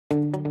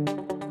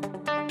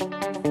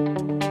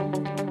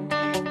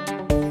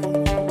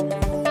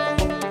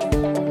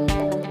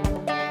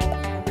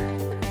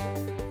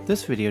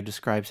This video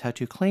describes how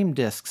to claim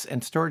disks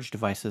and storage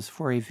devices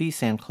for a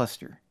vSAN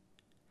cluster.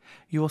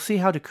 You will see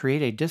how to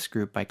create a disk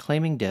group by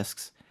claiming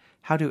disks,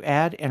 how to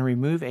add and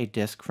remove a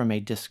disk from a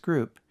disk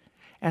group,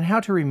 and how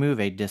to remove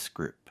a disk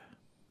group.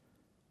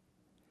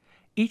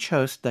 Each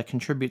host that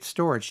contributes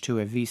storage to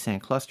a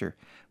vSAN cluster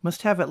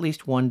must have at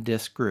least one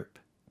disk group.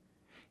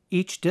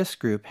 Each disk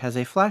group has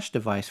a flash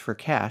device for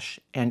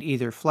cache and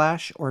either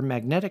flash or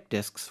magnetic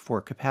disks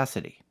for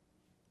capacity.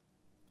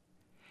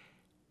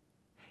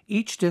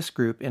 Each disk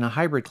group in a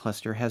hybrid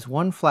cluster has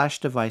one flash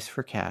device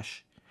for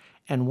cache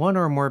and one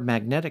or more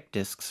magnetic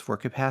disks for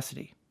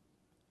capacity.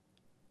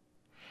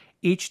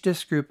 Each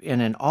disk group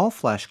in an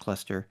all-flash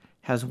cluster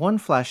has one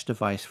flash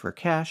device for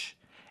cache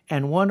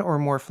and one or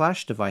more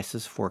flash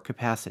devices for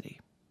capacity.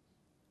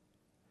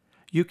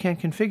 You can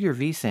configure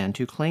vSAN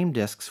to claim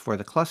disks for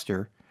the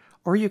cluster,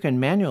 or you can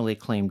manually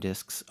claim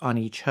disks on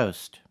each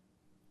host.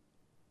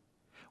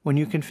 When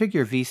you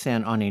configure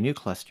vSAN on a new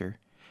cluster,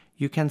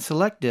 you can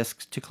select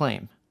disks to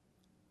claim.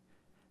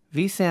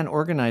 vSAN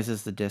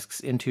organizes the disks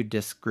into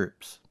disk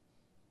groups.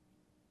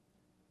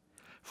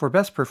 For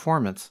best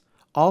performance,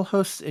 all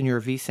hosts in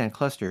your vSAN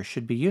cluster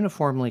should be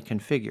uniformly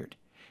configured,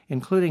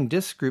 including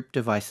disk group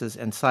devices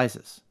and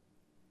sizes.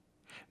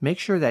 Make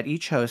sure that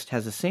each host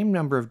has the same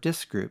number of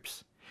disk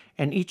groups,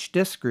 and each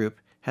disk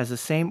group has the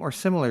same or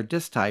similar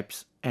disk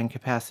types and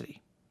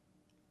capacity.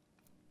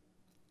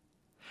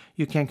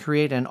 You can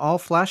create an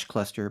all-flash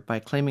cluster by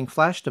claiming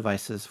flash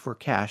devices for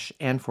cache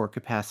and for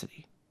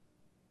capacity.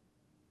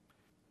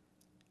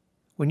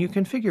 When you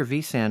configure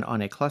vSAN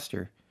on a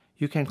cluster,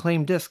 you can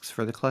claim disks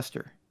for the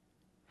cluster.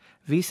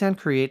 vSAN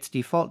creates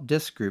default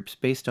disk groups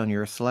based on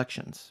your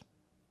selections.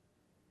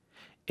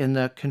 In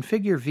the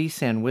Configure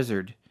vSAN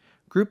wizard,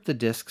 group the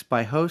disks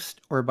by host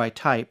or by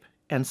type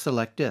and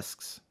select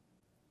disks.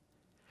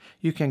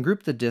 You can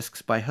group the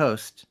disks by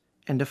host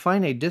and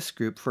define a disk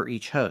group for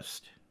each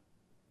host.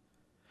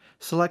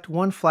 Select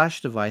one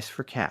flash device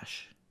for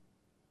cache.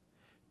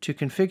 To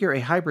configure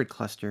a hybrid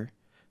cluster,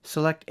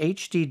 select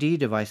HDD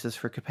devices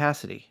for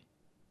capacity.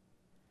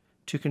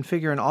 To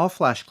configure an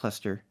all-flash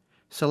cluster,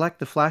 select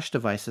the flash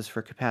devices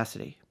for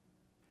capacity.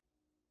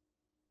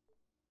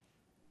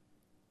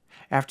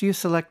 After you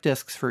select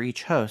disks for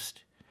each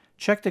host,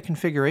 check the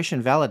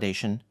configuration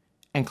validation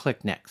and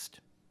click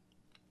Next.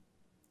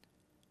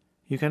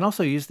 You can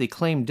also use the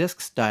Claim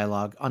Disks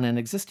dialog on an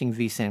existing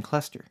vSAN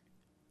cluster.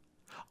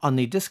 On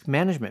the Disk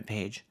Management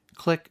page,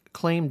 click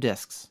Claim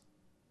Disks.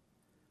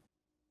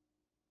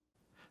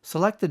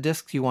 Select the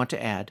disks you want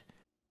to add,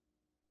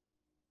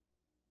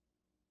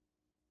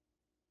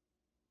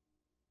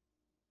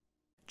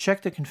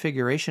 check the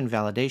configuration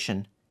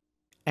validation,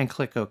 and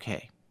click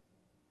OK.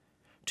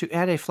 To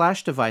add a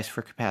flash device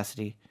for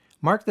capacity,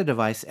 mark the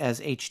device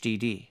as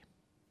HDD.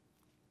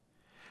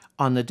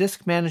 On the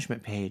Disk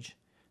Management page,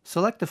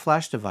 select the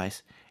flash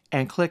device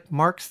and click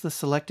Marks the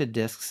selected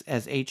disks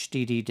as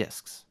HDD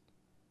disks.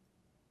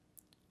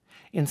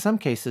 In some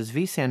cases,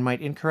 vSAN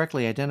might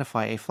incorrectly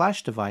identify a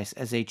flash device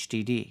as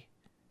HDD.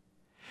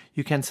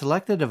 You can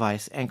select the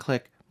device and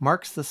click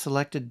Marks the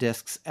selected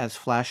disks as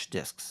flash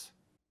disks.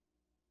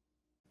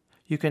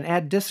 You can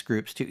add disk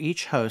groups to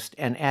each host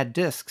and add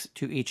disks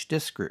to each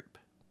disk group.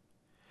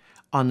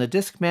 On the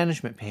Disk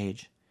Management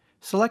page,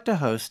 select a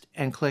host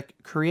and click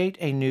Create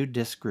a new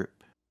disk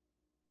group.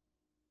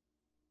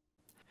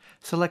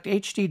 Select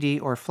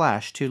HDD or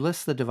flash to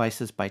list the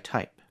devices by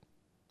type.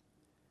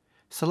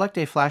 Select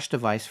a flash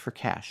device for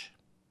cache.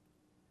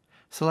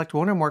 Select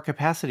one or more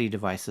capacity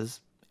devices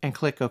and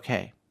click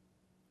OK.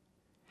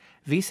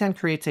 vSAN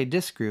creates a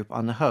disk group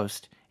on the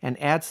host and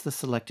adds the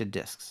selected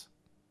disks.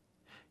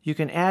 You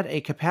can add a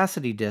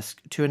capacity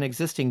disk to an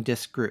existing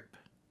disk group.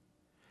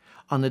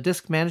 On the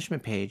Disk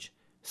Management page,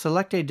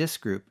 select a disk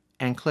group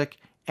and click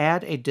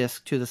Add a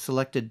disk to the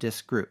selected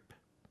disk group.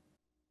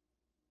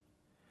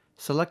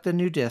 Select the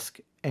new disk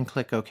and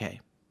click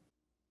OK.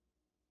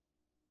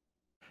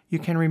 You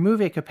can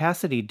remove a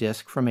capacity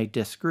disk from a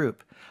disk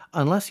group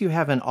unless you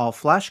have an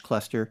all-flash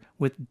cluster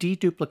with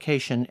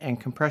deduplication and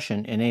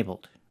compression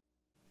enabled.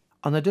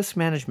 On the Disk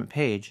Management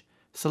page,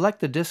 select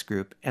the disk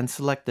group and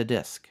select the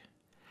disk.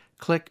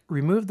 Click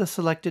Remove the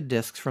selected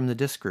disks from the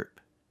disk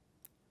group.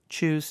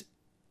 Choose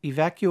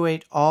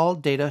Evacuate all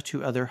data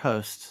to other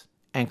hosts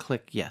and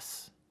click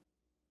Yes.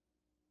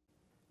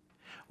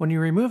 When you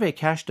remove a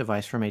cache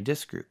device from a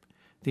disk group,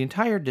 the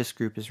entire disk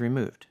group is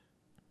removed.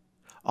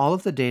 All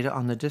of the data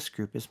on the disk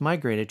group is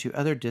migrated to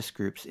other disk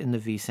groups in the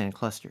vSAN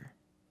cluster.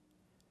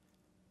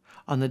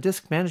 On the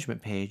Disk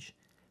Management page,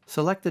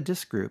 select the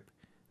disk group,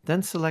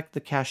 then select the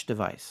cache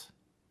device.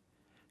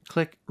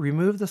 Click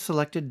Remove the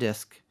selected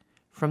disk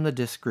from the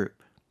disk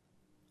group.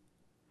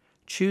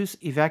 Choose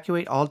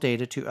Evacuate all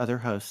data to other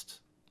hosts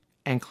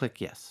and click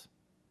Yes.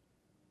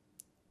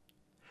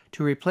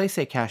 To replace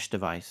a cache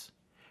device,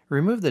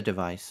 remove the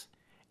device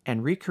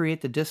and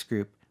recreate the disk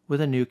group with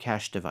a new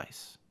cache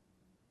device.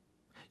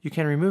 You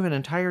can remove an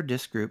entire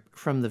disk group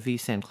from the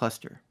vSAN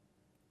cluster.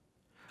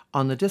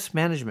 On the Disk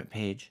Management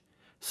page,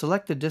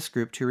 select the disk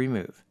group to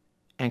remove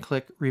and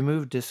click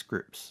Remove Disk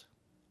Groups.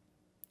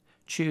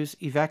 choose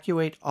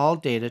Evacuate All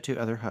Data to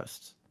Other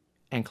Hosts,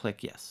 and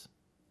click Yes.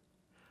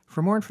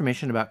 For more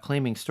information about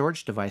claiming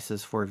storage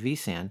devices for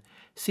vSAN,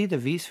 see the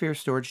vSphere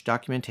storage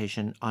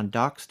documentation on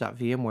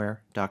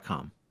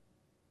docs.vmware.com.